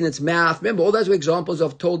that bit in its mouth. Remember, all those were examples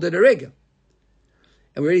of tolda the regel.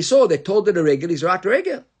 And we already saw that tolda the regel is right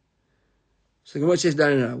regel. So the Gemara says,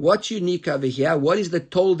 no. What's unique over here? What is the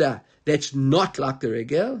tolda that's not like the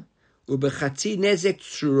regel? Ubechatzi nezek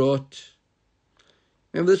tshurot.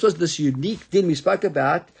 Remember, this was this unique thing we spoke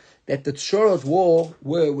about, that the tshurot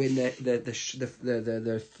were when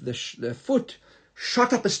the foot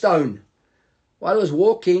shot up a stone. While it was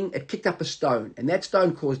walking, it kicked up a stone, and that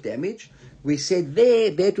stone caused damage. We said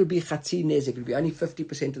that would be chatzi nezek. It would be only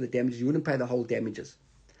 50% of the damages. You wouldn't pay the whole damages.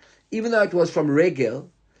 Even though it was from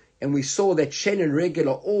regel, and we saw that Shen and Regel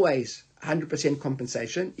are always 100%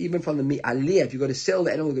 compensation, even from the Aliyah. If you've got to sell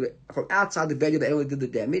the animal from outside the value of the animal that did the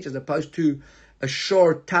damage, as opposed to a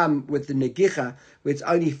short tam with the Negicha, where it's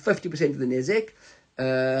only 50% of the Nezek.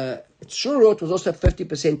 Shurot was also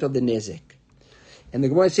 50% of the Nezek. And the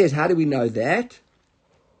Gemara says, how do we know that?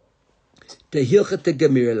 The Hilchete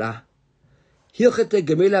Gemirla. Hilchete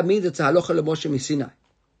Gemirla means it's a halacha l'Moshe Misinai.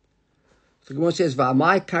 So the Gemara says,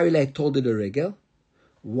 Va'amai karilei told the regel.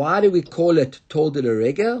 Why do we call it tolda the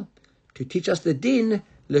regel? To teach us the din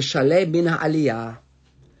l'shalem min ha'aliyah.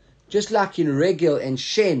 Just like in regel and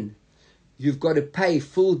shen, you've got to pay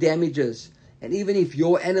full damages, and even if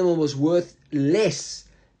your animal was worth less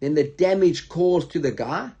than the damage caused to the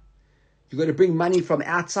guy, you've got to bring money from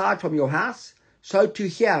outside, from your house. So too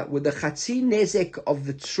here, with the chatzi nezek of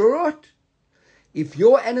the tshurot, if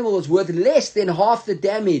your animal was worth less than half the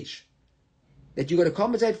damage that you've got to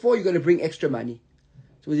compensate for, you've got to bring extra money.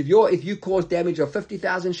 So if you cause damage of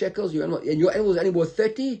 50,000 shekels, and your animal is only worth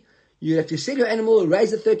 30, you have to sell your animal,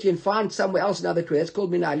 raise the 30, and find somewhere else another 20. That's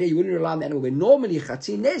called min aliyah. You wouldn't rely on the animal. But normally,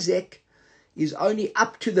 chatzi nezek is only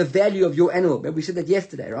up to the value of your animal. Remember we said that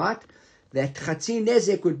yesterday, right? That chatzi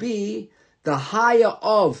nezek would be the higher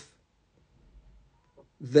of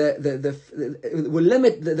will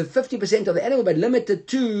limit the 50% of the animal, but limited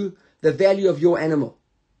to the value of your animal.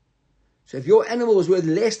 So if your animal was worth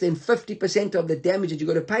less than 50% of the damage that you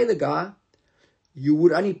got to pay the guy, you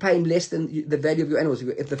would only pay him less than the value of your animal.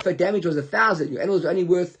 So if the damage was 1,000, your animal was only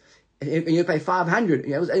worth, and you pay 500, your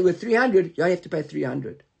animal was only worth 300, you only have to pay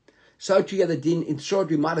 300. So together, in short,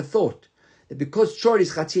 we might have thought that because short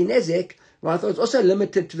is chatzi nezek, we might have thought it's also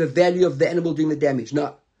limited to the value of the animal doing the damage.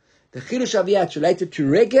 No. The chidush aviyah is related to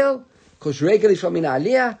regel, because regel is from min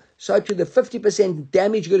aliyah. So to the 50%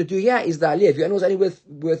 damage you got to do here is the aliyah. If your animal is only worth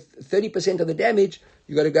 30% of the damage,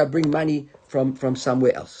 you got to go bring money from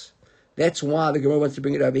somewhere else. That's why the Gemara wants to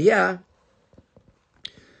bring it over here.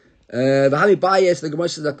 V'hami bayis, the Gemara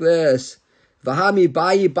says like this. V'hami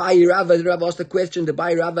bayi Rava. The Rava asked the question. The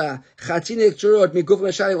bayi Rava. Chatzine k'shurot miguf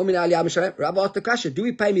m'shalem or min aliyah m'shalem. Rava asked the question. Do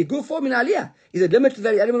we pay miguf or min aliyah? Is it limited to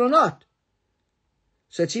the animal or not?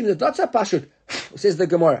 So it seems that not so pashut, says the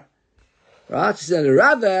Gemara. Right? So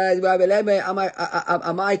Rava,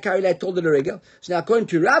 Amai Karilei told the regel. So now according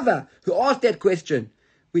to Rava, who asked that question,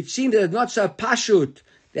 which seems that it's not so pashut,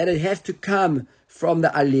 that it has to come from the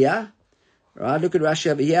aliyah. Right? Look at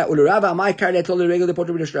Rashi over here. Rava, Amai Karilei told the regel, the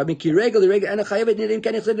portable Rabbi, ki regel, the regel, and a chayevet nidim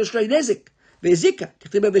kan yichzed l'shloi nezik. Ve'zika.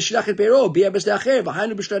 Tichtiba v'shlach et peiro, bi'er b'sle acher,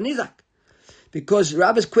 v'hainu b'shloi nizak. Because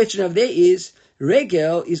Rava's question over there is,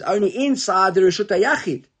 regel is only inside the Reshut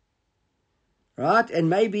HaYachid. Right?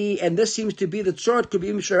 And this seems to be the tzorot could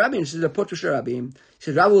be Mishra Rabim. This is a Potter Rabim. He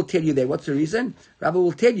says, Rabbi will tell you that. What's the reason? Rabbi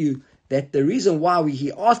will tell you that the reason why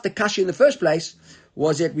he asked the kasha in the first place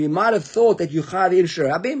was that we might have thought that you chayav in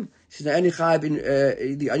shirabim. He says, only chayav in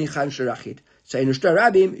shirachid. So in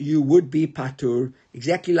shirabim, you would be patur,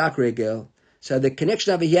 exactly like regel. So the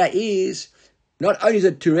connection over here is, not only is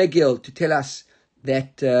it to regel to tell us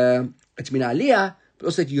that it's min aliyah, but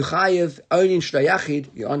also that you chayav only in shirayachid,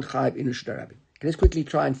 you aren't chayav in shirabim. Okay, let's quickly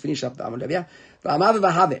try and finish up the amud over here.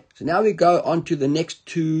 So now we go on to the next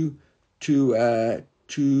two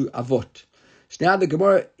avot. So now the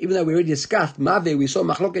Gemara, even though we already discussed Mave, we saw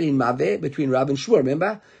machloket in Mave between Rav and Shmuel.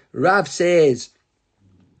 Remember, Rav says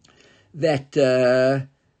that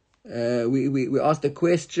we asked the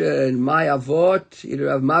question, my avot,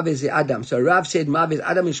 Rav Mave ze Adam. So Rav said Mave is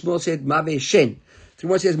Adam, and Shmuel said Mave is Shen. So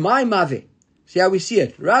Gemara says my Mave. See how we see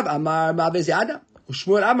it? Rav Amar Mave ze Adam,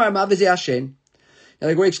 Shmuel Amar Mave ze Hashen. Now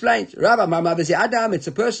the Gemara explains, Rav Amar Mave ze Adam. It's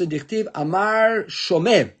a person dichtiv Amar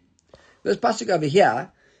Shomer. This pasuk over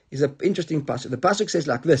here is an interesting pasuk. The pasuk says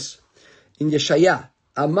like this in Yeshaya,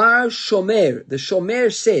 Amar Shomer. The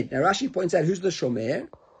Shomer said. Now Rashi points out who's the Shomer.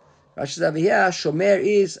 Rashi says over here, Shomer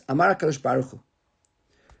is Amar HaKadosh Baruch Hu.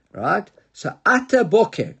 Right? So Ata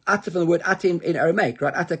Boker. Ata from the word Ata in Aramaic.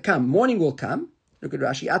 Right? Ata come. Morning will come. Look at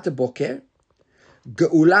Rashi. Ata Boker.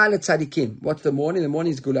 Geula letzadikim. What's the morning? The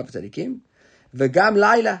morning is Geula for tzadikim. V'gam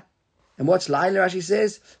Laila. And what's Laila? Rashi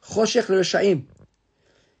says Choshech l'Reshaim.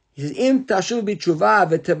 He says, Im tashuv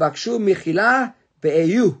b'tshuva v'tevakshu michila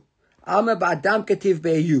be'eyu. Alma ba'adam ketiv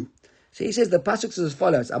be'eyu. So he says, the pasuk says as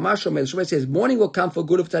follows. Amar Shomer, Shomer says, morning will come for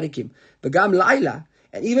good of tzadikim. V'gam laila.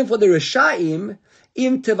 And even for the Reshaim,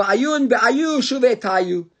 Im tevayun be'ayu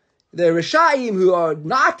shuve'tayu. The Reshaim who are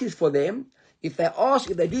not is for them, if they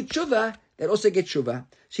do tshuva, they'll also get tshuva.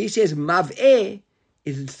 So he says, mav'eh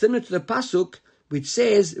is similar to the pasuk which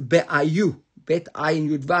says be'ayu. Bet ayin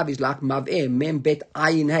yud vav is like mav'eh, mem bet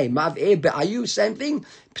ayin hey. Mav'eh be'ayu, same thing.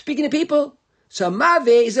 Speaking to people. So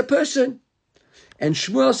mav'eh is a person. And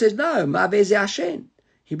Shmuel says, no, mav'eh is Hashem.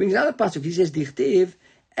 He brings another pasuk. He says, dichtiv,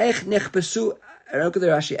 ech nechpesu, look at the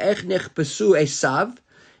Rashi, ech nechpesu esav,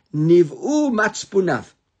 niv'u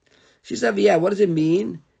matzpunav. She says, yeah, what does it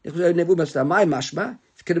mean? Niv'u matzpunav, my mashma.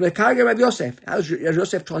 It's going to be karga Rav Yosef. How does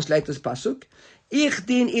Yosef translate this pasuk? Ich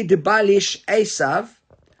din idbalish esav,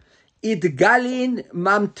 Idgalin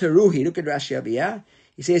mam teruhi. Look at Rashi over here.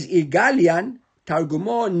 He says, Idgalian,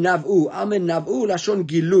 Targumo nav'u. Amen nav'u, Lashon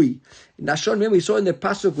gilui. Lashon, remember we saw in the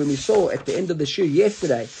pasuk, when we saw at the end of the shir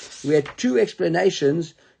yesterday, we had two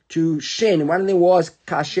explanations to Shen. One of them was,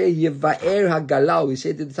 Kasher yiva'er hagalau. We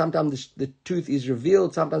said that sometimes the tooth is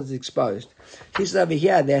revealed, sometimes it's exposed. He says over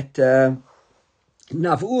here that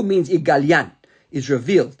nav'u means Idgalian, is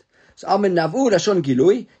revealed. So Amen Navu Lashon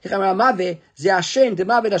Gilui. Hichamar Mave Ze Hashem De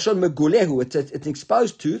Mave Lashon Megulehu. It's an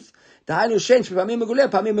exposed tooth. Dahainu Shen Shpamim Meguleh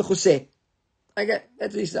Pamim Mechuseh. Okay,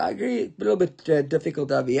 at least I agree. A little bit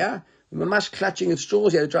difficult over here. We're much clutching at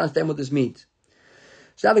straws here to try and understand what this means.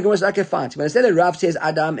 So now the Gemara says, okay, fine. So when I say that Rav says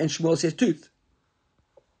Adam and Shmuel says tooth.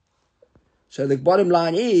 So the bottom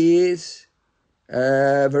line is,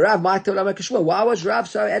 Rav might tell like Shmuel. Why was Rav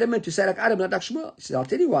so adamant to say like Adam, not like Shmuel? He says, I'll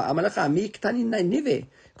tell you why. Amalecha mi ktani nive.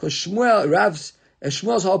 Because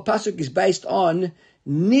Shmuel's whole pasuk is based on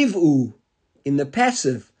niv'u, in the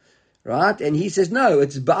passive, right? And he says, no,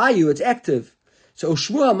 it's ba'ayu, it's active. So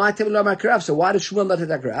Shmuel might have like Rav. So why does Shmuel not have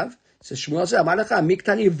like Rav? So Shmuel says, Amalecha mi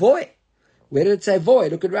ktani voy. Where did it say voy?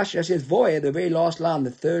 Look at Rashi. It says voy at the very last line,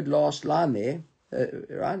 the third last line there,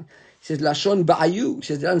 right? He says, Lashon ba'ayu. He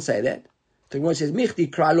says, it doesn't say that. The Gemara says,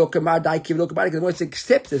 Michti cry lo kamar dai kiv lo kamar. The Gemara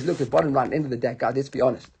accepts this. Look, the bottom line, end of the day, guys, let's be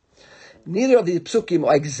honest. Neither of these psukim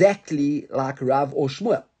are exactly like Rav or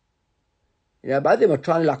Shmuel. You know, both of them are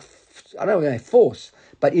trying to like, I don't know, force,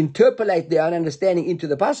 but interpolate their own understanding into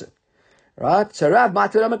the pasuk. Right? So Rav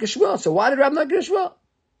might tell like Shmuel. So why did Rav not get Shmuel?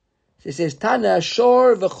 So he says, Tana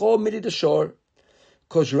shor v'chol midi the shor.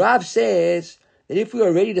 Because Rav says that if we are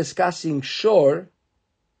already discussing shor,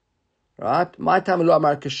 right? My time lo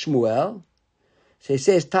amar Shmuel. So he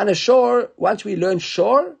says, Tana shor, once we learn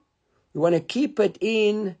shor, we want to keep it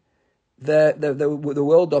in the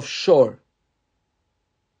world of shor.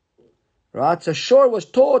 Right? So shor was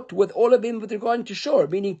taught with all of them with regard to shor,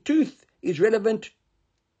 meaning tooth is relevant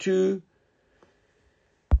to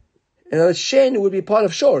Shen would be part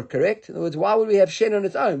of shor, correct? In other words, why would we have Shen on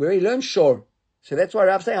its own? We already learned shor. So that's why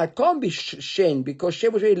Rav saying it can't be Shen, because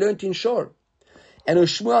Shen was already learned in shor. And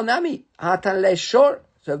Shmuel Nami, Hatan le shor.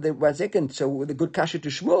 So one second, so the good kasha to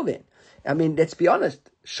Shmuel then. I mean, let's be honest.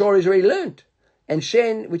 Shor is already learned. And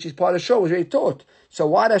Shen, which is part of Shor, was already taught. So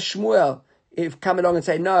why does Shmuel come along and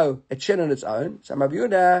say, no, it's Shen on its own? So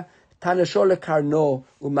Maviuda, Tana Shor lekarno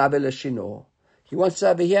umabel shino. He wants to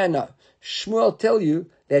say over here, no. Shmuel tell you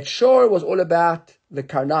that Shor was all about the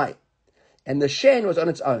karnai. and the shen was on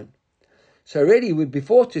its own. So really,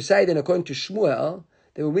 before to say then according to Shmuel,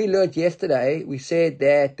 that when we learned yesterday, we said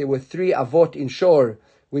that there were 3 avot in Shor,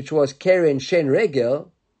 which was Keren, Shen,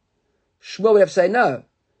 Regel. Shmuel would have to say no.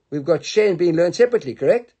 We've got Shen being learned separately,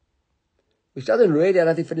 correct? Which doesn't really, I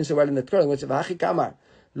don't think, fit in so well in the Torah. It's Bava Kamma.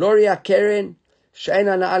 Loria Keren,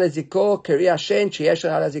 She'ena na'al zikor, Keria Shen, she'yesh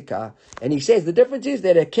na'al zikah. And he says the difference is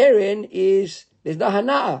that a Keren is, there's no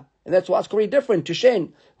Hana'a. And that's why it's completely different to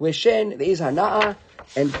Shen. Where Shen, there is Hana'a.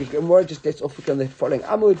 And more just let's off on the following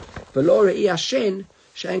Amud. Velora iya Shen,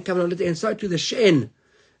 Shen coming on it, and so to the Shen,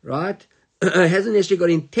 right? Hasn't necessarily got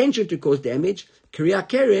intention to cause damage. Kriya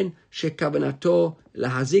Keren, Shekabanato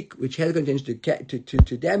Lahazik, which has got intention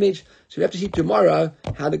to damage. So we have to see tomorrow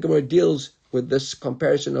how the Gemara deals with this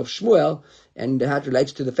comparison of Shmuel and how it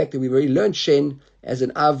relates to the fact that we've already learned Shen as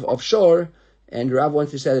an Av of Shor, and Rav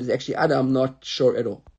wants to say that it's actually Adam, not Shor at all.